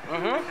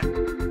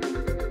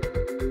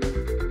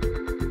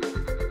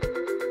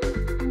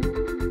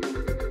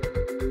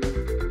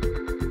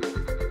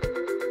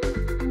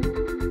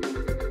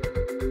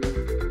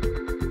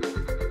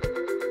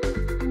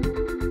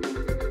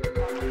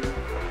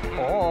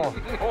 Oh.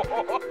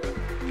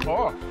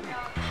 Oh.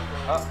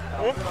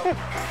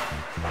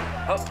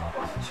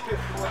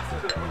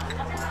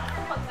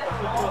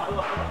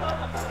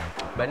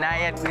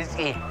 Banayan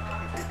whiskey.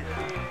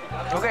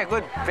 Okay,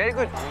 good. Very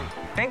good.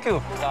 Thank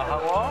you. 자,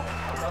 하고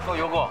또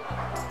요거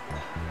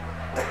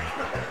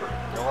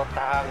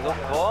딱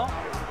넣고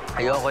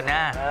Ayoko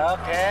na.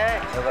 오케이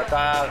요거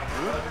딱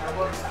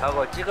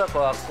하고 찍을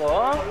것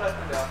같고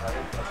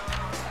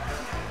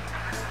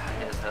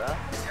해서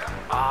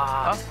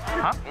Huh?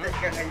 Huh?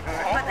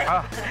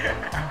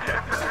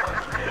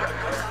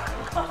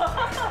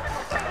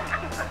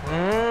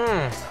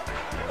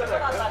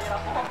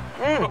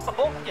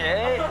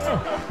 오케이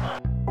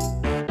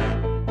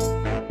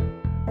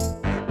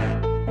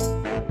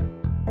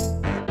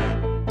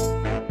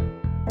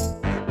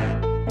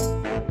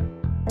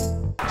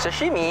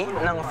Sashimi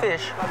ng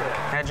fish,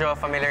 medyo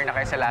familiar na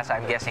kayo sa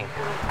lasa, I'm guessing.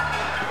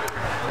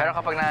 Pero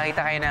kapag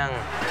nakakita kayo ng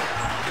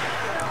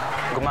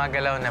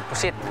gumagalaw na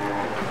pusit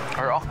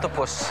or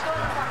octopus,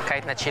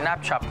 kahit na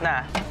chinap-chop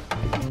na,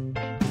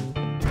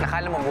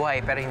 nakala mo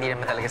buhay pero hindi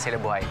naman talaga sila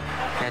buhay.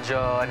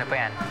 Medyo ano pa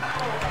yan,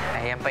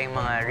 ayan pa yung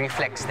mga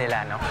reflex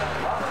nila, no?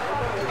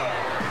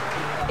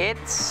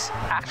 It's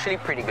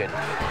actually pretty good.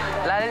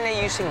 Lalo na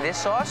using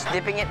this sauce,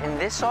 dipping it in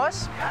this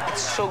sauce,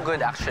 it's so good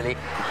actually.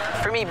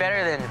 For me,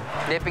 better than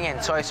dipping in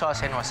soy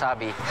sauce and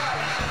wasabi.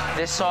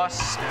 This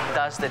sauce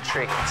does the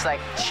trick. It's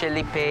like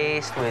chili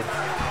paste with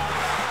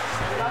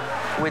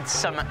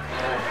some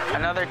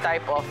another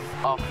type of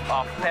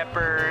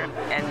pepper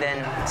and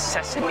then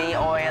sesame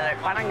oil.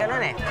 Parang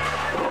ganun eh.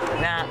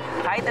 Na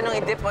kahit anong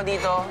i-dip mo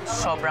dito,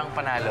 sobrang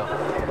panalo.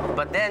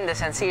 But then the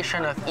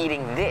sensation of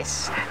eating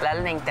this,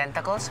 lalo na yung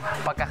tentacles,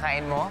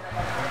 pagkakain mo,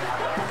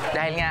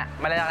 Dahil nga,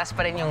 malalakas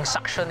pa rin yung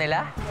suction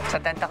nila sa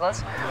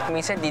tentacles.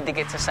 Minsan,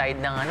 didikit sa side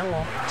ng ano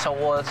mo, sa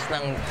walls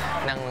ng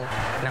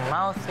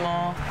mouth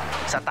mo,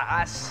 sa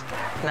taas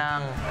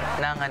ng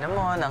ano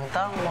mo, ng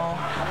tongue mo.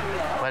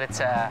 But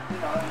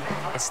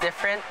it's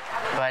different,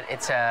 but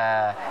it's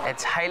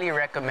highly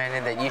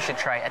recommended that you should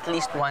try at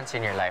least once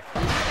in your life.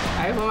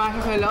 Ay,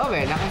 pumasok sa loob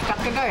eh.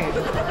 Nakashock ka eh.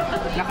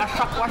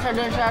 Nakashock pa siya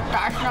dun sa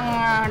taas ng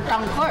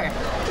tangko eh.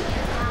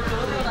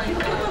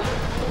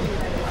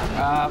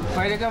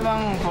 Pwede ka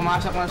bang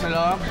pumasok na sa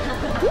loob?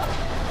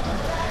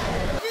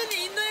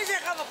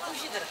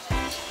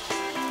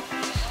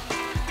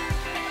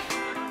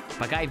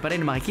 Pagkain pa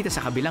rin makikita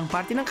sa kabilang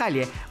parte ng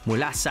kalye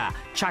mula sa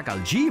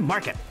Jagalchi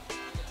Market.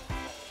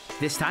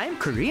 This time,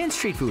 Korean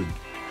street food.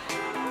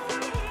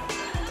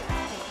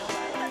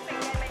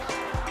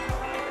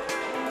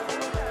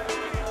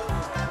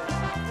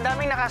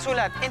 Daming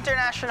nakasulat,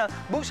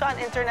 Busan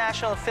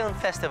International Film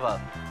Festival.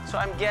 So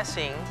I'm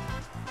guessing,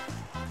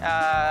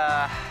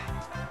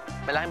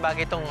 malaking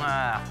bagay itong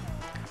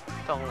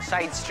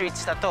side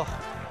streets na to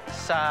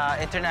sa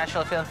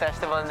International Film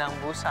Festival ng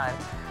Busan.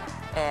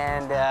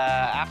 And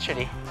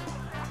actually,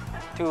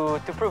 to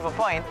prove a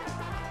point,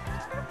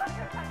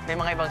 may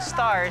mga ibang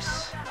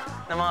stars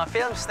ng mga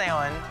films na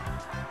yon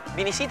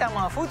binisita ang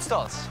mga food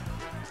stalls.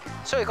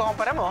 So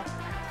ikukumpara mo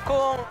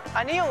kung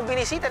ano yung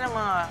binisita ng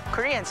mga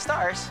Korean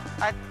stars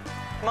at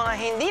mga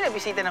hindi na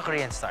bisita ng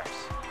Korean stars.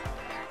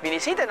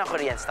 Binisita ng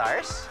Korean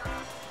stars,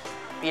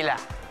 pila.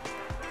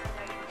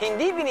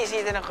 Hindi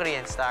binisita ng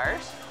Korean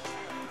stars,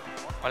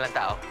 walang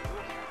tao.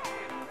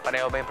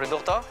 Pareho ba yung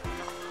produkto?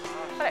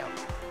 Pareho.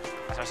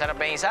 Mas masarap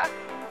ba yung isa?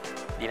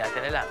 Hindi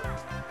natin alam.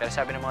 Pero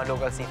sabi ng mga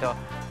locals dito,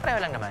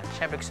 pareho lang naman.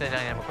 Siyempre gusto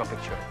nila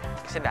magpa-picture.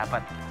 Kasi dapat,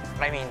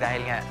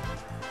 dahil nga,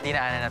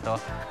 dinaanan na to.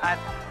 At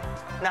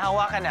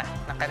nahawakan na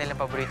ng kanilang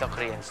paboritong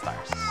Korean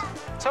stars.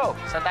 So,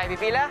 saan tayo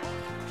pipila?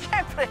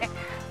 Siyempre,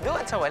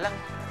 doon sa walang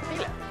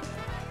pila.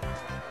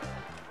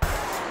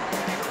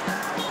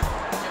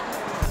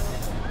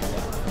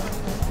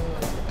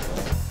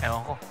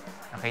 Ewan ko,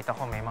 nakita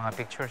ko may mga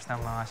pictures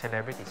ng mga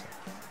celebrities.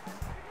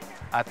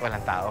 At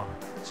walang tao.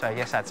 So I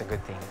guess that's a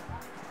good thing.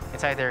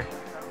 It's either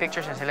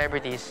pictures ng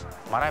celebrities,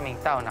 maraming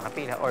tao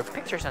nakapila, or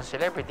pictures ng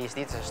celebrities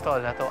dito sa stall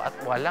na to at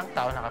walang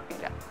tao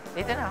nakapila.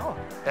 Dito na ako.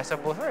 Best of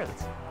both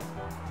worlds.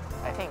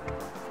 I think.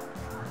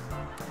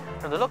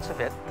 From the looks of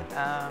it,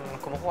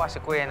 kumukuha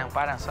si Kuya ng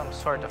parang some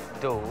sort of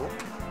dough.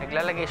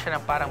 Naglalagay siya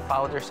ng parang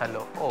powder sa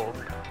loob.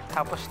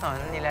 Tapos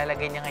nun,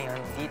 nilalagay niya ngayon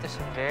dito sa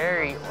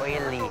very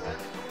oily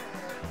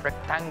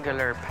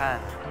rectangular pan.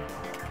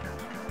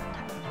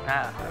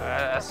 Na,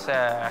 as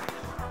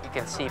you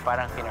can see,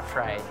 parang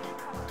pina-fried.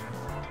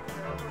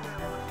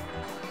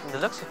 From the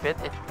looks of it,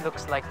 it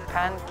looks like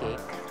pancake.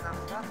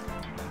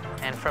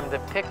 And from the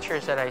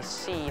pictures that I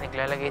see,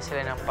 naglalagay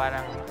sila ng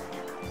parang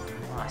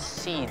mga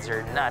seeds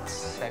or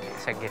nuts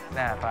sa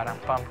gitna. Parang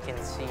pumpkin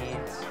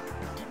seeds,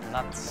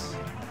 nuts.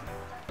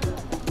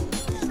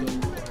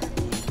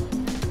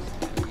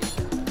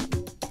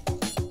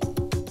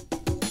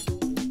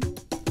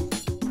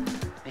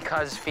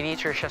 Because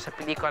feature siya sa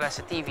pelikula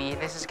sa TV,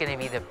 this is gonna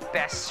be the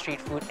best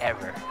street food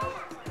ever.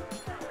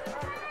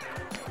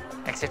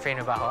 Exit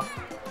frame na ba ako?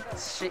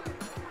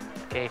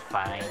 Okay,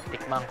 fine.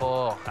 Tikman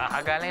ko.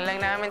 Kakagaling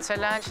lang namin sa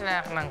lunch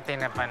na nang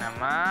tinapa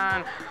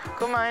naman.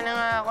 Kumain na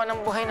nga ako ng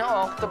buhay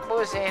na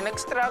octopus eh.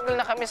 Nag-struggle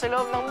na kami sa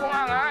loob ng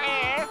bunganga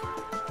eh.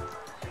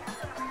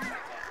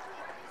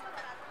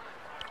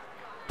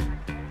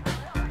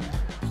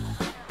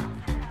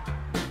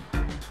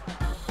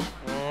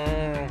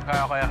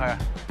 Kaya.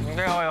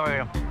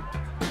 Okay.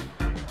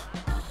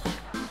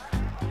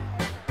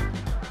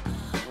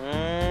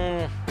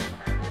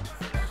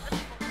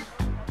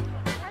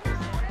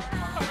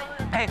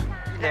 Ay,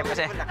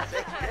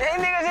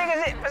 hindi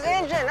kasi,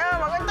 pasensya na,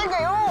 magantay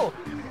kayo.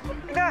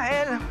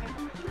 Dahil,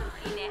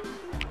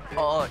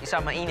 oo,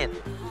 isa mainit.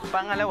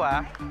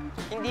 Pangalawa,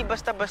 hindi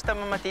basta-basta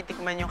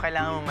matitikman yung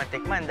kailangan mo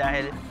matikman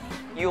dahil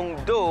yung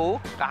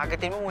dough,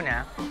 kakagatin mo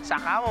muna,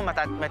 saka mo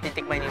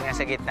matitikman yung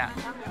nasa gitna.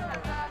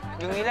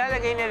 Yung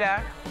nilalagay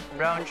nila,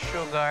 brown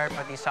sugar,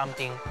 pati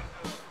something,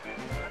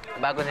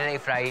 bago nila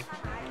i-fry,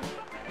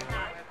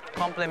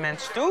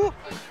 complements to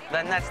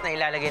the nuts na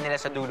ilalagay nila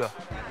sa dulo.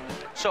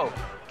 So,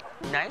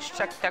 nice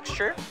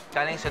texture,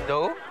 galing sa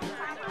dough,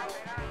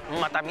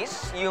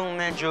 matamis, yung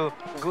medyo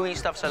gooey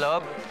stuff sa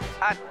loob,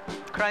 at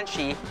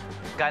crunchy,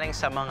 galing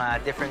sa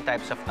mga different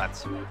types of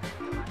nuts.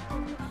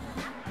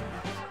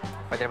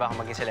 Pwede ba akong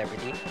maging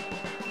celebrity?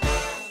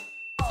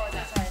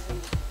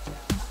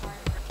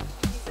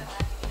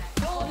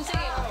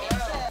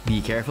 Be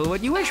careful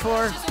what you wish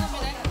for.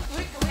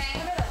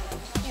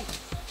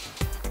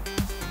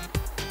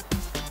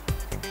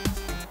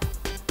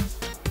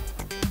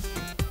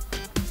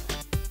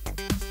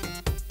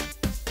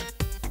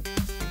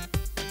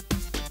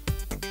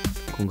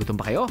 Kung gutom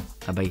pa kayo,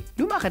 abay,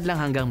 lumakad lang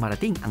hanggang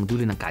marating ang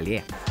dulo ng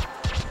kalye.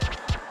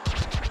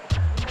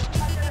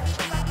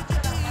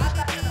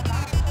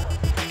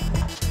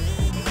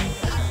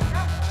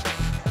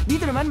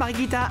 Dito naman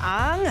makikita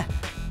ang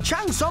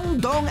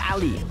Changsong-dong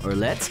Alley or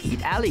Let's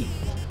Eat Alley.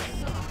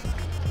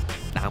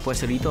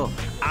 Nakapwesto rito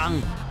ang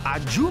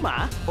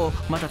Ajuma o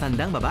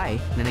matatandang babae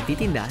na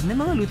nagtitinda ng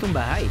mga lutong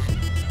bahay.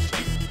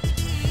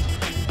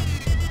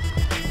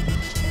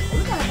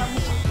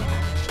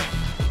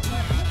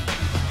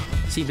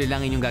 Simple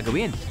lang inyong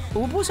gagawin.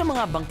 Umupo sa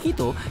mga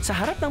bangkito sa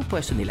harap ng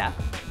pwesto nila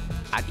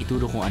at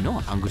ituro kung ano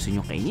ang gusto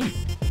nyong kainin.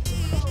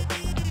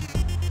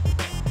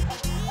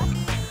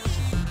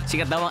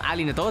 Sikat daw ang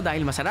alley na to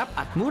dahil masarap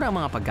at mura ang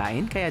mga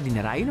pagkain kaya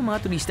dinarayo ng mga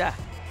turista.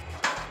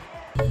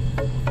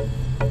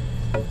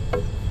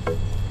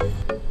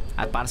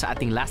 At para sa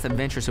ating last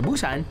adventure sa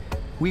Busan,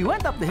 we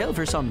went up the hill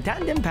for some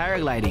tandem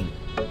paragliding.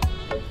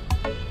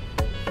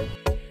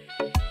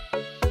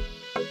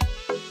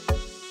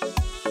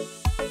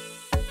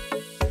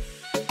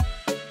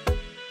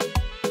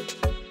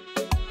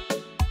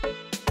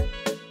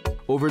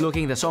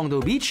 Overlooking the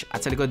Songdo Beach at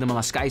sa likod ng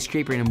mga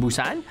skyscraper ng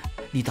Busan,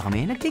 dito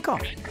kami nag-take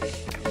off.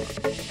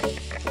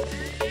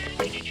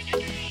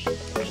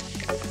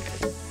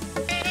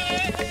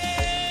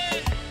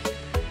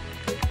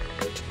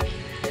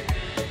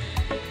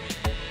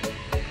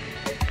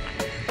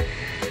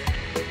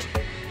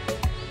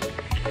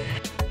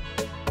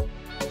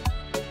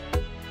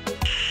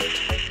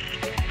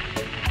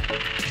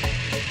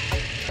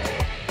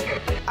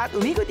 At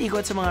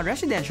umikot-ikot sa mga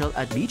residential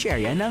at beach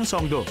area ng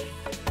Songdo.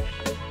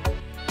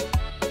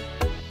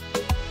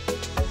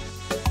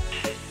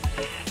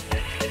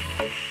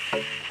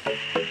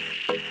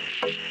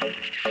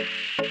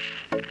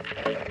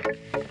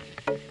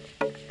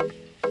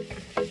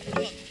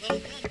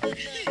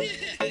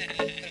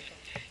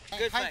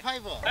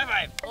 High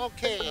five!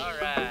 Okay.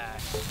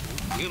 Alright.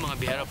 Yung mga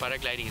biyahero,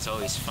 paragliding is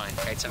always fun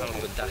kahit saan ka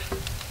magpunta.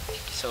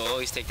 So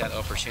always take that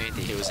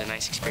opportunity. It was a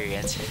nice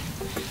experience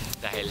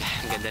dahil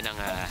ang ganda ng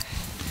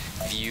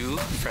view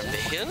from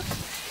the hill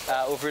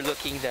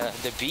overlooking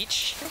the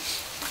beach.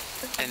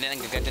 And then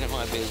ang ganda ng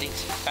mga buildings.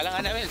 Kala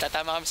nga namin,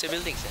 tatama kami sa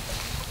buildings.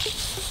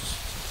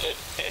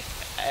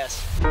 Ayos.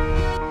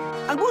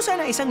 Ang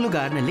Busan ay isang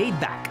lugar na laid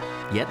back,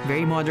 yet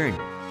very modern.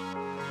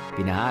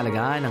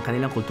 Pinahaalagaan ang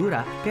kanilang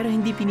kultura pero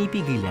hindi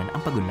pinipigilan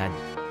ang pagunlad.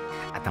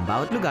 At ang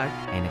bawat lugar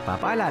ay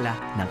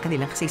nagpapaalala ng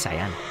kanilang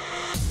kasaysayan.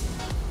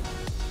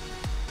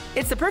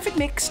 It's the perfect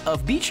mix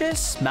of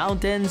beaches,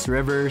 mountains,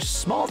 rivers,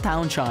 small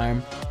town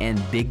charm, and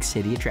big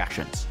city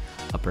attractions.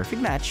 A perfect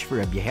match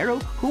for a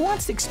biyahero who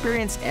wants to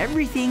experience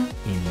everything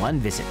in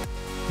one visit.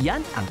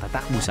 Yan ang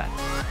Tatak Busan.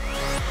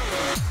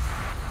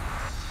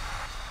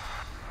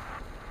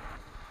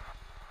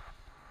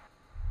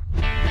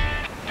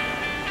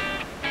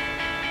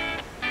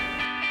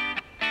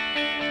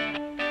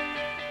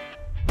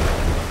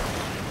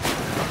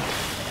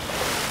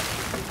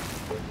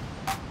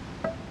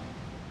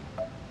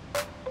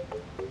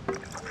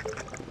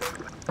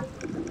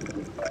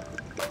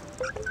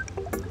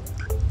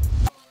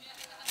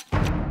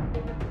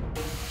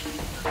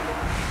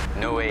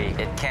 No way,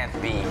 it can't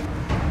be.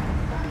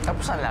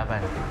 Tapos ang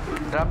laban.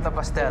 Drop the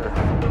pastel.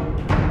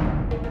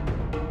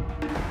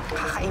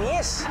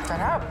 Kakainis!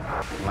 Sarap!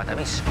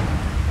 Matamis.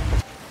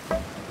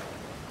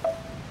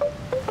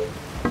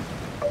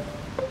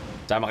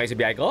 Sama kayo sa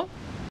biyahe ko?